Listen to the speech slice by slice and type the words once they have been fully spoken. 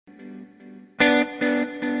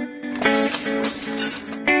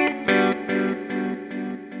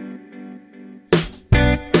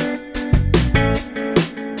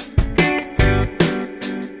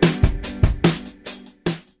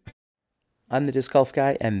I'm the Disc Golf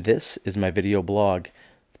Guy, and this is my video blog.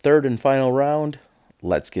 Third and final round,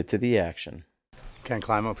 let's get to the action. Ken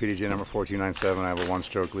Climo, PDG number 4297. I have a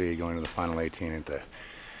one-stroke lead going to the final 18 at the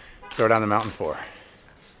throw down the mountain 4.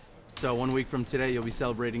 So 1 week from today, you'll be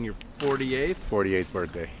celebrating your 48th? 48th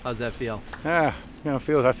birthday. How's that feel? I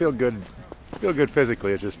feel good. Feel good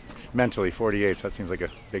physically. It's just mentally 48. So that seems like a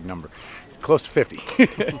big number. Close to 50.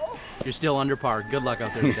 You're still under par. Good luck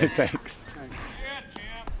out there today. Thanks.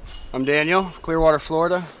 I'm Daniel, Clearwater,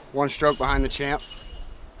 Florida. One stroke behind the champ.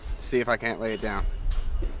 See if I can't lay it down.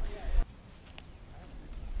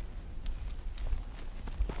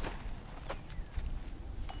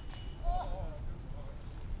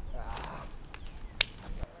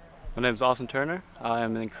 My name is Austin Turner.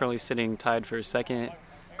 I'm currently sitting tied for second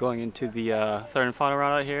going into the third and final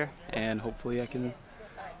round out here, and hopefully I can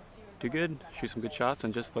do good, shoot some good shots,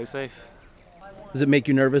 and just play safe. Does it make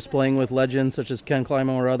you nervous playing with legends such as Ken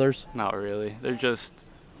Climo or others? Not really. It's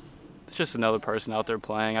just another person out there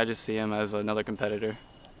playing. I just see him as another competitor.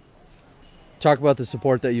 Talk about the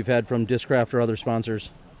support that you've had from Discraft or other sponsors.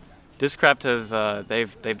 Discraft has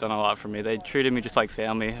they've done a lot for me. They treated me just like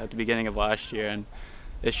family at the beginning of last year, and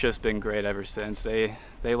it's just been great ever since. They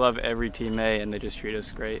love every teammate, and they just treat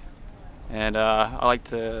us great. And I like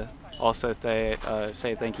to also say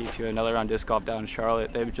thank you to Another Round Disc Golf down in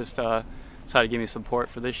Charlotte. They've just decided to give me support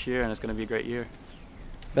for this year, and it's going to be a great year.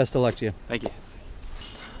 Best of luck to you. Thank you.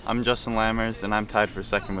 I'm Justin Lammers, and I'm tied for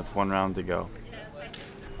second with 1 round to go.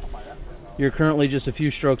 You're currently just a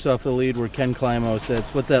few strokes off the lead where Ken Climo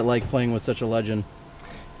sits. What's that like playing with such a legend?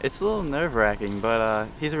 It's a little nerve-wracking, but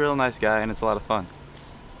he's a real nice guy, and it's a lot of fun.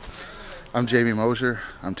 I'm Jamie Mosier.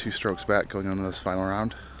 I'm 2 strokes back going into this final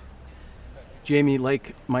round. Jamie,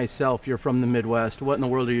 like myself, you're from the Midwest. What in the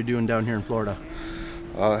world are you doing down here in Florida?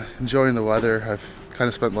 Enjoying the weather. I've kind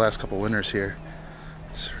of spent the last couple winters here.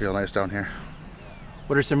 It's real nice down here.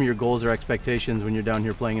 What are some of your goals or expectations when you're down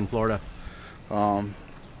here playing in Florida?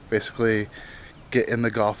 Basically, get in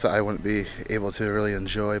the golf that I wouldn't be able to really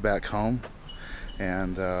enjoy back home,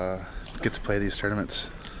 and get to play these tournaments.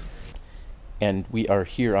 And we are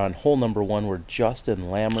here on hole number 1 where Justin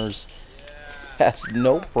Lammers has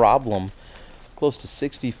no problem. Close to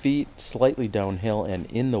 60 feet, slightly downhill and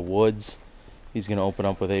in the woods. He's going to open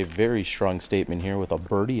up with a very strong statement here with a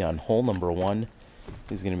birdie on hole number 1.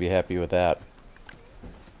 He's going to be happy with that.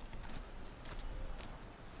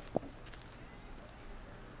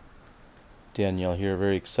 Danielle here,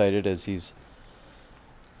 very excited as he's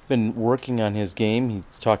been working on his game.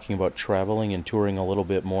 He's talking about traveling and touring a little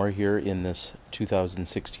bit more here in this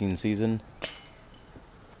 2016 season.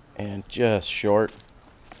 And just short.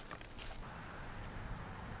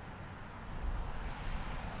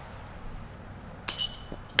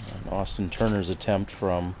 And Austin Turner's attempt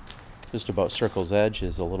from just about circle's edge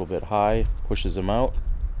is a little bit high, pushes him out.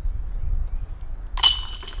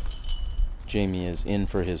 Jamie is in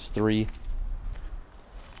for his 3.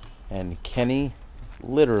 And Kenny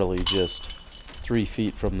literally just 3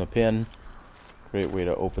 feet from the pin. Great way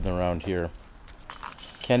to open the round here.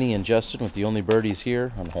 Kenny and Justin with the only birdies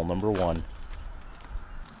here on hole number 1.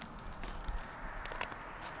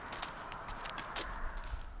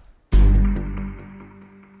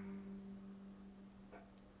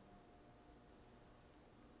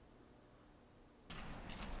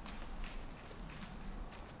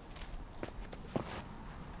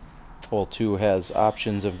 Hole 2 has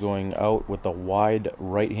options of going out with a wide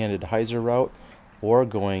right-handed hyzer route or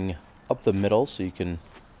going up the middle so you can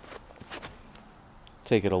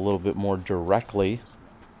take it a little bit more directly.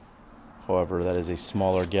 However, that is a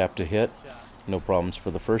smaller gap to hit. No problems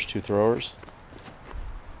for the first 2 throwers.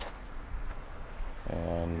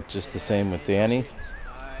 And just the same with Danny.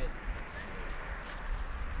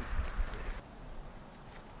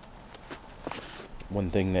 One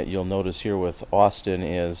thing that you'll notice here with Austin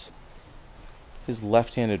is his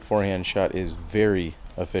left-handed forehand shot is very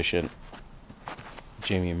efficient.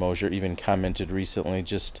 Jamie Mosier even commented recently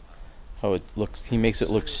just how it looks. He makes it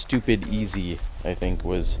look stupid easy, I think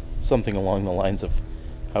was something along the lines of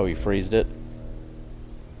how he phrased it.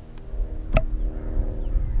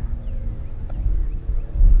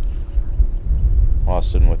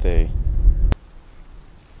 Austin with a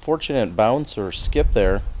fortunate bounce or skip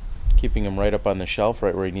there, keeping him right up on the shelf,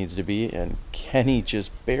 right where he needs to be, and Kenny just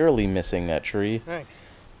barely missing that tree. Thanks.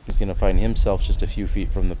 He's going to find himself just a few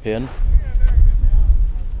feet from the pin.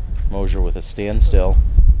 Mosier with a standstill.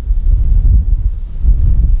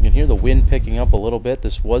 You can hear the wind picking up a little bit.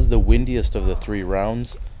 This was the windiest of the 3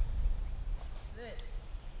 rounds.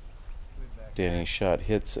 Danny's shot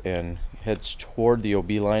hits and heads toward the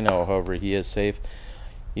OB line. However, he is safe.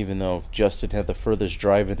 Even though Justin had the furthest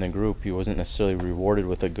drive in the group, he wasn't necessarily rewarded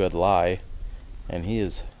with a good lie. And he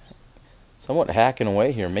is somewhat hacking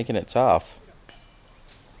away here, making it tough.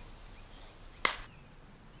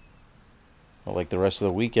 But like the rest of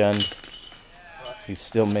the weekend, he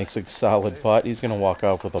still makes a solid putt. He's going to walk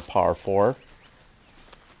off with a par 4.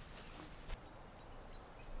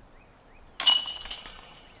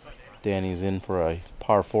 Danny's in for a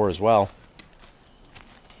par 4 as well.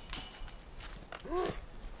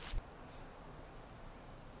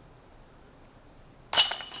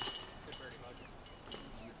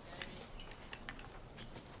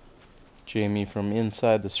 Jamie from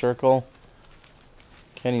inside the circle.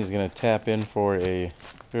 Kenny's going to tap in for a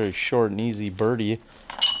very short and easy birdie.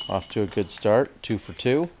 Off to a good start, 2 for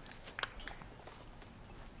 2.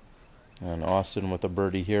 And Austin with a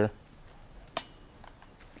birdie here.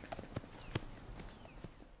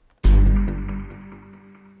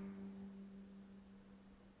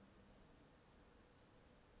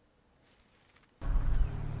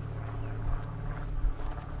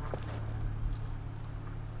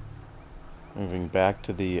 Moving back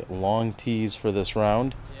to the long tees for this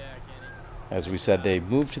round. As we said, they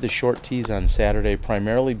moved to the short tees on Saturday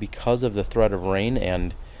primarily because of the threat of rain,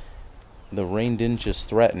 and the rain didn't just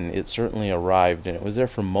threaten, it certainly arrived, and it was there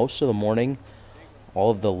for most of the morning.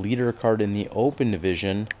 All of the leader card in the Open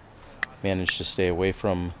division managed to stay away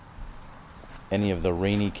from any of the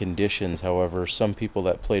rainy conditions. However, some people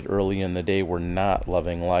that played early in the day were not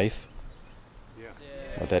loving life.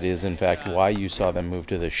 But that is, in fact, why you saw them move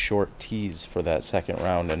to the short tees for that second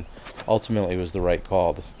round, and ultimately it was the right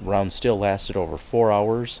call. The round still lasted over 4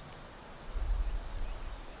 hours.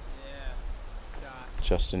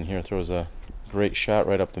 Justin here throws a great shot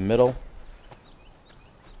right up the middle.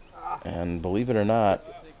 And believe it or not,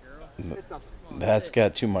 that's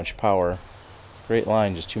got too much power. Great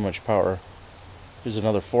line, just too much power. Here's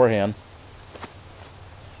another forehand.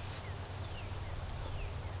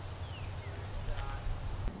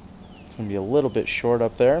 Going to be a little bit short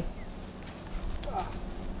up there.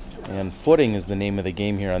 And footing is the name of the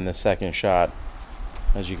game here on this second shot.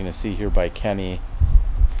 As you can see here by Kenny,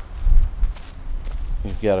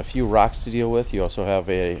 you've got a few rocks to deal with. You also have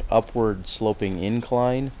a upward sloping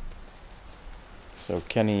incline. So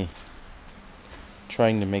Kenny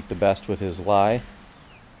trying to make the best with his lie.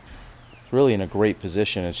 It's really in a great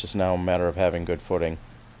position. It's just now a matter of having good footing.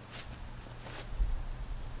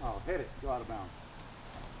 Oh, hit it. Go out of bounds.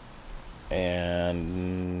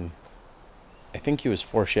 And I think he was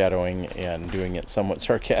foreshadowing and doing it somewhat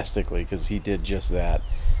sarcastically, because he did just that.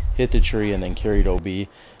 Hit the tree and then carried OB.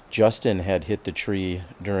 Justin had hit the tree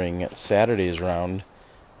during Saturday's round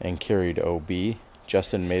and carried OB.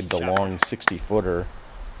 Justin made the long 60-footer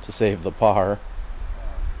to save the par.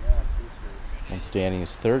 That's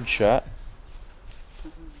Danny's third shot.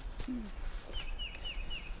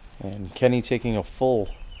 And Kenny taking a full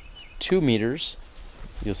 2 meters.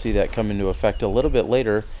 You'll see that come into effect a little bit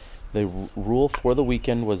later. The rule for the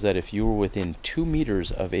weekend was that if you were within 2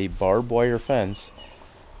 meters of a barbed wire fence,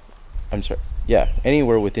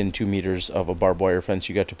 anywhere within 2 meters of a barbed wire fence,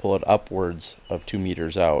 you got to pull it upwards of 2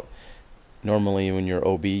 meters out. Normally when you're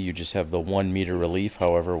OB, you just have the 1 meter relief.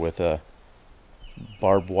 However, with a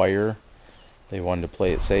barbed wire, they wanted to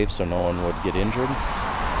play it safe so no one would get injured.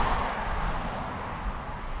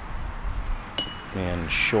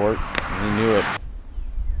 And short, he knew it.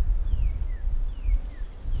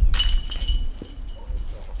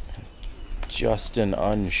 Justin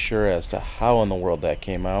unsure as to how in the world that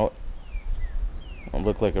came out. It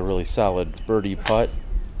looked like a really solid birdie putt.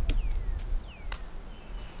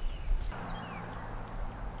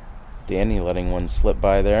 Danny letting one slip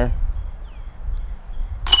by there.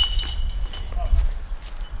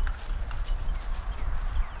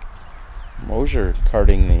 Mosier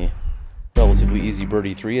carding the relatively easy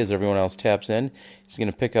birdie 3 as everyone else taps in. He's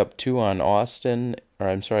going to pick up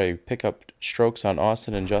pick up strokes on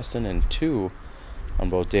Austin and Justin, and 2 on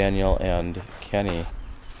both Daniel and Kenny.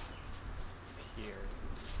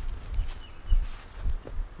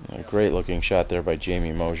 A great looking shot there by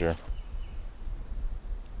Jamie Mosier.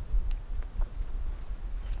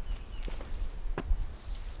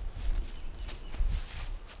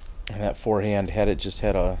 And that forehand, had it just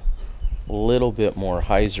had a little bit more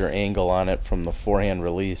hyzer angle on it from the forehand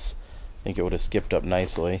release, I think it would have skipped up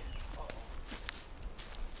nicely.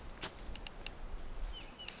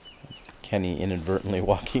 Kenny inadvertently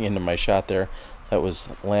walking into my shot there. That was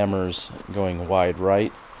Lammers going wide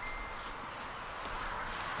right.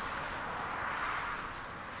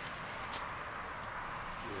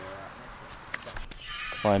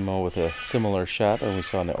 Climo with a similar shot that we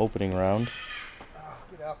saw in the opening round.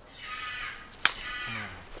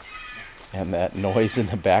 And that noise in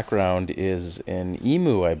the background is an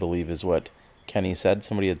emu, I believe is what Kenny said.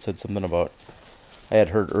 Somebody had said something about, I had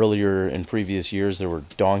heard earlier in previous years there were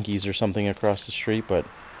donkeys or something across the street, but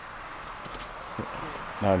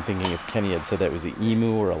now I'm thinking if Kenny had said that was an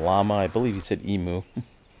emu or a llama. I believe he said emu.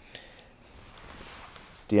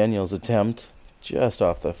 Daniel's attempt just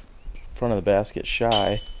off the front of the basket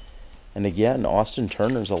shy. And again, Austin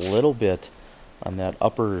Turner's a little bit on that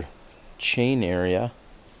upper chain area.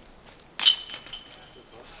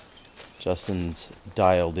 Justin's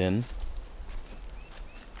dialed in.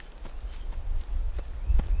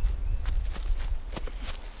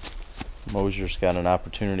 Mosier's got an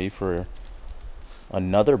opportunity for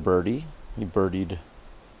another birdie. He birdied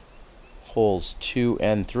holes 2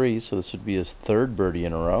 and 3, so this would be his third birdie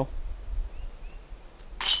in a row.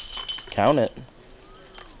 Count it.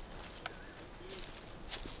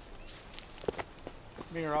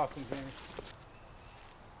 Mirror Austin, Jamie.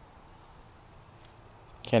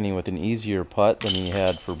 Kenny with an easier putt than he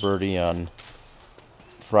had for birdie on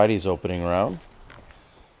Friday's opening round.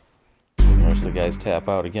 Most of the guys tap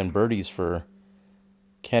out. Again, birdies for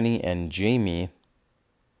Kenny and Jamie.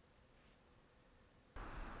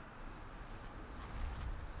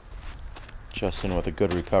 Justin with a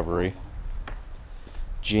good recovery.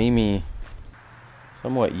 Jamie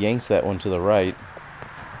somewhat yanks that one to the right.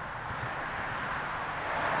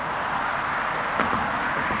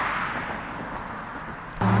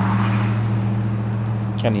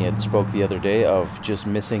 Kenny had spoke the other day of just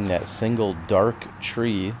missing that single dark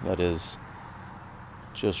tree that is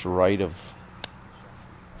just right of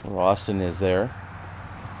where Austin is there.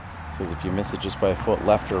 Says if you miss it just by a foot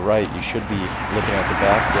left or right, you should be looking at the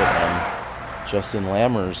basket, and Justin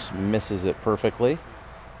Lammers misses it perfectly.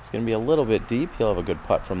 It's going to be a little bit deep. He'll have a good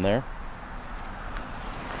putt from there.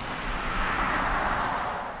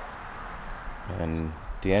 And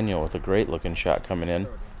Daniel with a great looking shot coming in.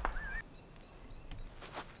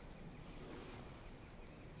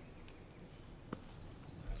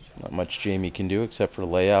 Not much Jamie can do except for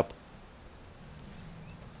lay up.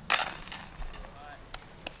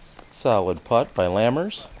 Solid putt by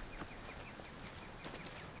Lammers.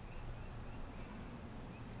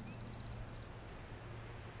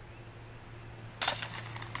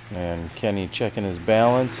 And Kenny checking his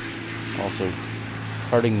balance. Also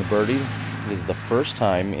carding the birdie. It is the first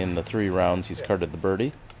time in the 3 rounds he's carded the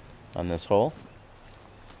birdie on this hole.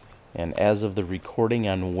 And as of the recording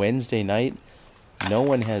on Wednesday night, no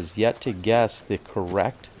one has yet to guess the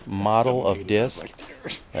correct model of disc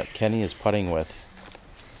that Kenny is putting with.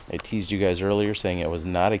 I teased you guys earlier saying it was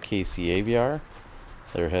not a KC AVR.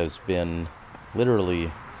 There has been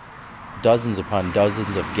literally dozens upon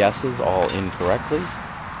dozens of guesses, all incorrectly.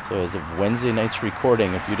 So as of Wednesday night's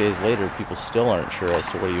recording, a few days later, people still aren't sure as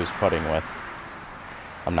to what he was putting with.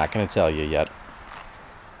 I'm not going to tell you yet.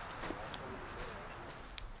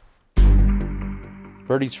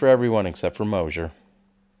 Birdies for everyone except for Mosier.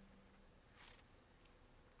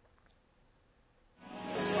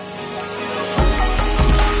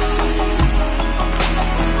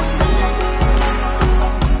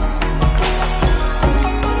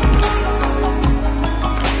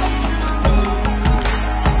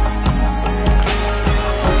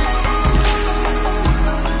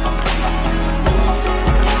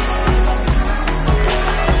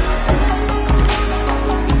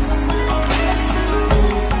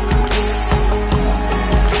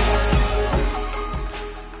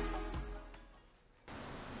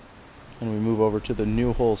 To the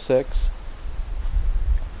new hole 6.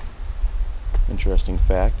 Interesting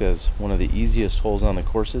fact, as one of the easiest holes on the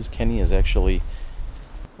courses, Kenny is actually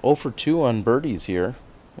 0 for 2 on birdies here.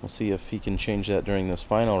 We'll see if he can change that during this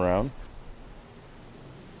final round.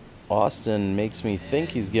 Austin makes me think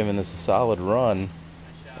he's giving this a solid run,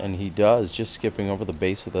 and he does, just skipping over the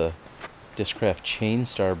base of the Discraft Chain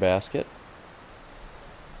Star basket.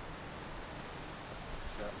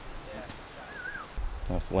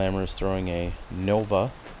 That's Lammers throwing a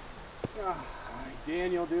Nova.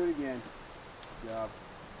 Daniel, do it again. Good job.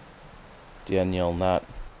 Daniel not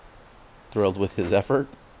thrilled with his effort.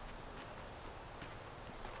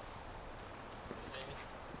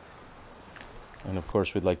 And of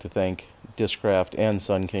course we'd like to thank Discraft and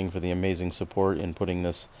Sun King for the amazing support in putting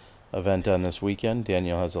this event on this weekend.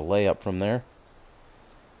 Daniel has a layup from there.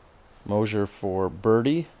 Mosier for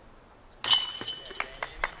birdie.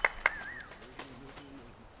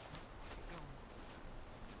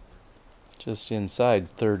 Just inside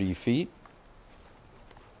 30 feet.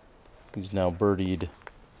 He's now birdied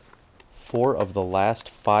 4 of the last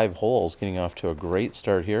 5 holes, getting off to a great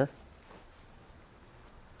start here.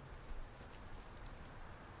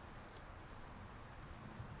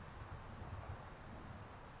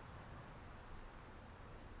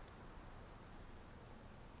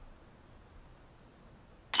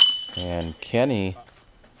 And Kenny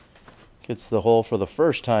gets the hole for the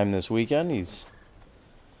first time this weekend. He's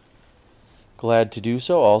glad to do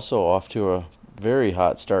so. Also off to a very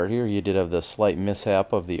hot start here. He did have the slight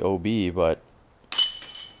mishap of the OB, but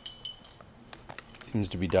seems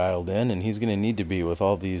to be dialed in, and he's going to need to be with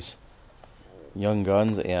all these young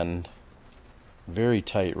guns and very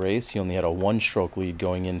tight race. He only had a one-stroke lead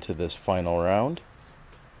going into this final round.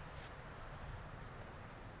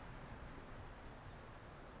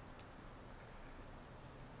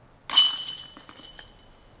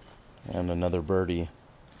 And another birdie.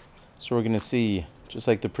 So we're going to see, just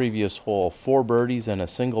like the previous hole, 4 birdies and a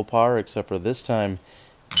single par, except for this time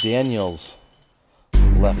Daniel's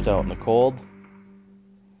left out in the cold.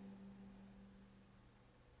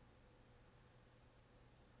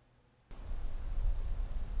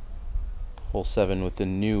 Hole 7 with the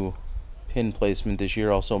new pin placement this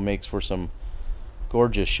year also makes for some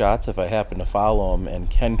gorgeous shots if I happen to follow him. And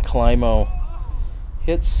Ken Climo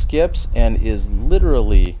hits, skips, and is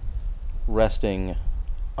literally resting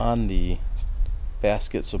on the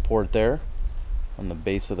basket support there, on the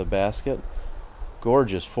base of the basket.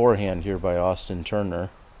 Gorgeous forehand here by Austin Turner.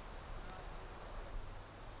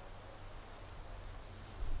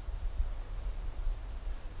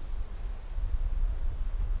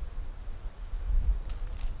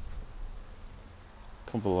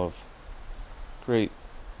 Couple of great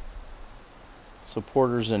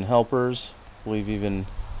supporters and helpers. I believe even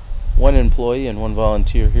one employee and one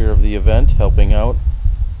volunteer here of the event helping out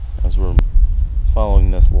as we're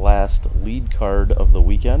following this last lead card of the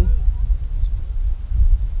weekend.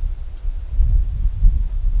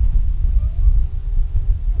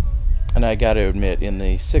 And I gotta admit, in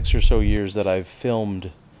the 6 or so years that I've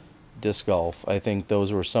filmed disc golf, I think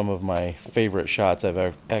those were some of my favorite shots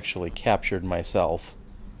I've actually captured myself.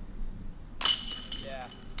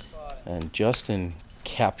 And Justin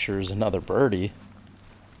captures another birdie.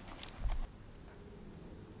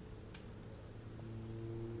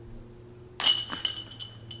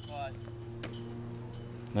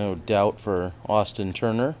 No doubt for Austin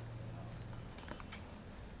Turner.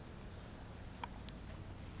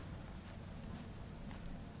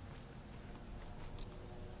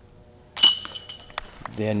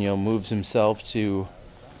 Daniel moves himself to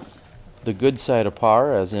the good side of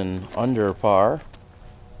par, as in under par.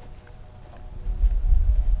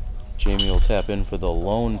 Jamie will tap in for the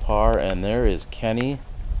lone par, and there is Kenny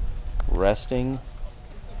resting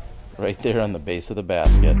right there on the base of the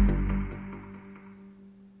basket.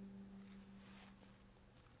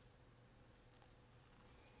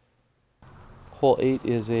 Hole 8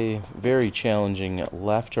 is a very challenging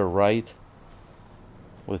left to right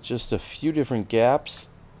with just a few different gaps,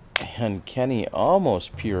 and Kenny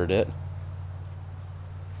almost pured it.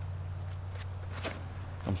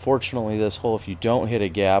 Unfortunately, this hole, if you don't hit a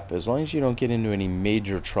gap, as long as you don't get into any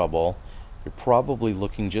major trouble, you're probably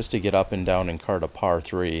looking just to get up and down and card a par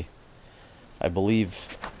 3. I believe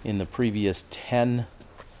in the previous 10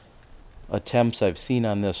 attempts I've seen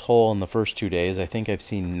on this hole in the first 2 days, I think I've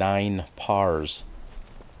seen 9 pars.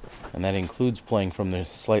 And that includes playing from the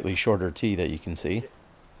slightly shorter tee that you can see.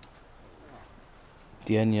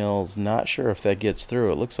 Daniel's not sure if that gets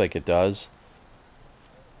through. It looks like it does.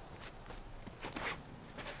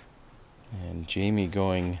 And Jamie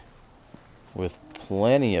going with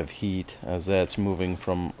plenty of heat as that's moving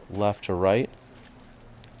from left to right.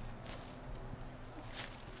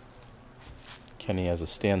 Kenny has a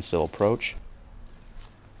standstill approach.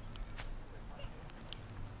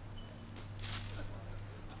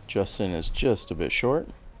 Justin is just a bit short.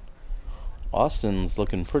 Austin's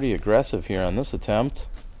looking pretty aggressive here on this attempt,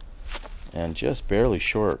 and just barely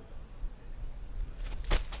short.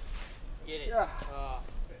 Get it. Yeah.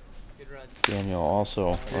 Good run. Daniel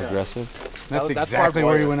also aggressive. That's exactly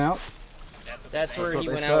where he went out? That's where he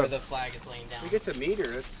went out where the flag is laying down. He gets a meter.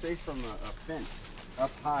 That's safe from a fence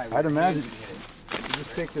up high. I'd imagine you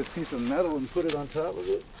just take this piece of metal and put it on top of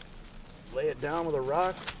it, lay it down with a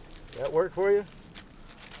rock. That work for you?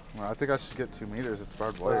 Well, I think I should get 2 meters. It's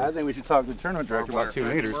barbed Well, wire. I think we should talk to the tournament director about 2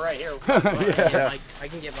 meters. We're right here. Yeah. I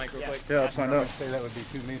can get Mike real quick. Yeah, let's find out. Say that would be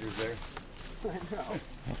 2 meters there.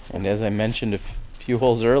 And as I mentioned a few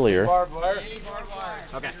holes earlier, Barbed wire. Any barbed wire.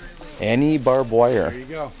 Okay. any barbed wire. There you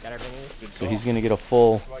go. Got everything? So he's going to get a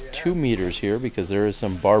full 2 meters here because there is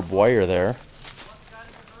some barbed wire there.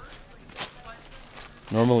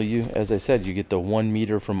 Normally, you, as I said, you get the 1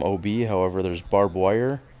 meter from OB. However, there's barbed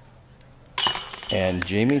wire. And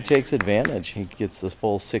Jamie takes advantage. He gets the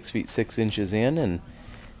full 6 feet 6 inches in, and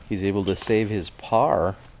he's able to save his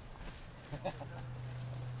par.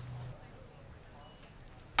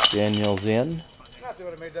 Daniel's in. Not that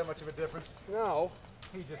would have made that much of a difference. No.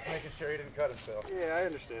 He's just making sure he didn't cut himself. Yeah, I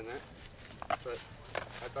understand that. But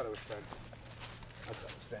I thought it was fenced. I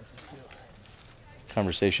thought it was fencing too.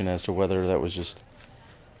 Conversation as to whether that was just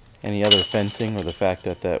any other fencing or the fact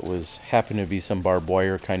that that was happened to be some barbed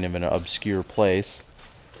wire kind of in an obscure place.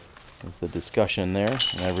 Is the discussion there,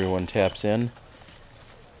 and everyone taps in.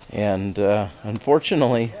 And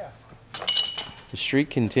unfortunately, the streak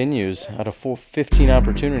continues. Out of 15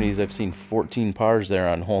 opportunities, I've seen 14 pars there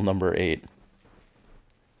on hole number 8.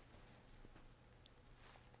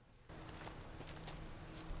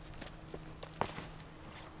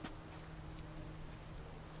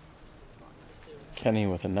 Kenny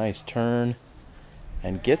with a nice turn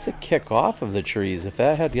and gets a kick off of the trees. If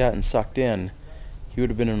that had gotten sucked in, he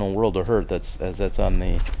would have been in a world of hurt. As that's on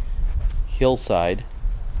the hillside.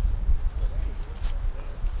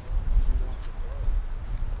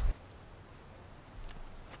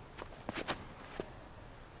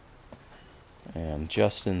 And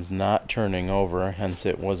Justin's not turning over, hence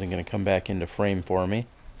it wasn't going to come back into frame for me.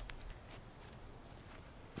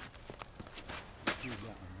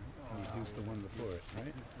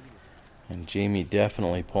 And Jamie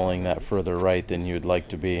definitely pulling that further right than you'd like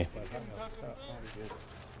to be.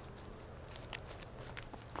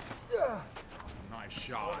 Nice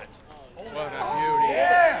shot. What a beauty.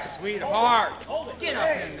 Yeah. Sweetheart. Get up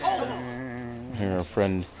in there. Here our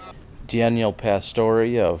friend Daniel Pastore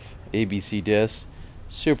of ABC Disc.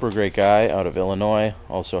 Super great guy out of Illinois.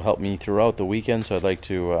 Also helped me throughout the weekend, so I'd like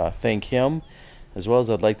to thank him. As well as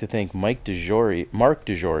I'd like to thank Mark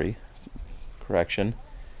DeJory, correction.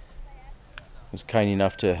 Was kind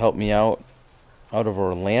enough to help me out of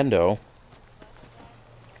Orlando.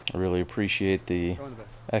 I really appreciate the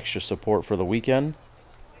extra support for the weekend.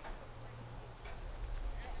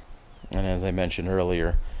 And as I mentioned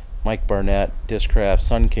earlier, Mike Barnett, Discraft,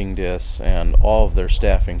 Sun King Disc, and all of their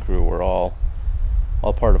staff and crew were all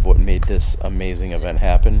part of what made this amazing event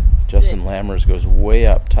happen. Justin Lammers goes way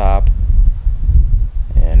up top,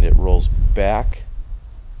 and it rolls back.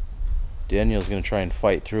 Daniel's going to try and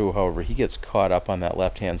fight through, however, he gets caught up on that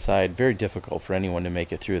left-hand side. Very difficult for anyone to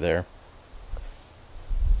make it through there.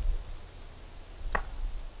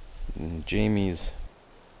 And Jamie's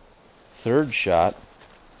third shot.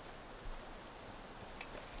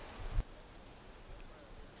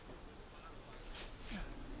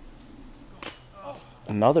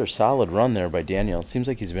 Another solid run there by Daniel. It seems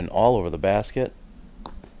like he's been all over the basket.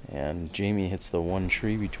 And Jamie hits the one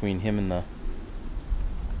tree between him and the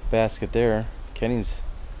basket there. Kenny's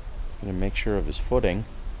going to make sure of his footing.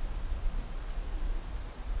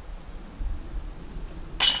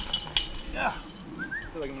 Yeah. I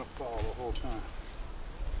feel like I'm going to fall the whole time.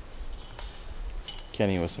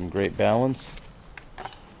 Kenny with some great balance.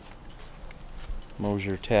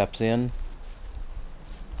 Mosier taps in.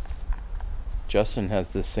 Justin has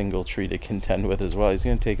this single tree to contend with as well. He's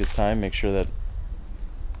going to take his time, make sure that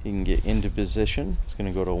he can get into position. He's going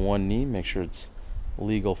to go to one knee, make sure it's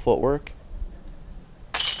legal footwork.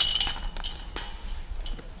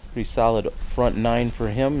 Pretty solid front 9 for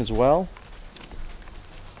him as well.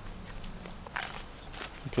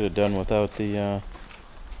 He could have done without the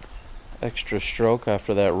extra stroke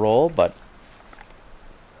after that roll, but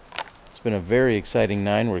it's been a very exciting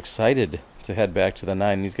 9. We're excited to head back to the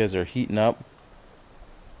 9. These guys are heating up.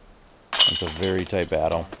 It's a very tight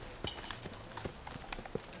battle.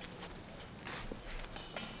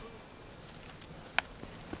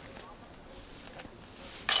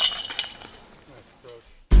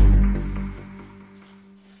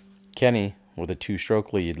 Kenny with a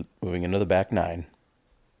 2-stroke lead, moving into the back 9.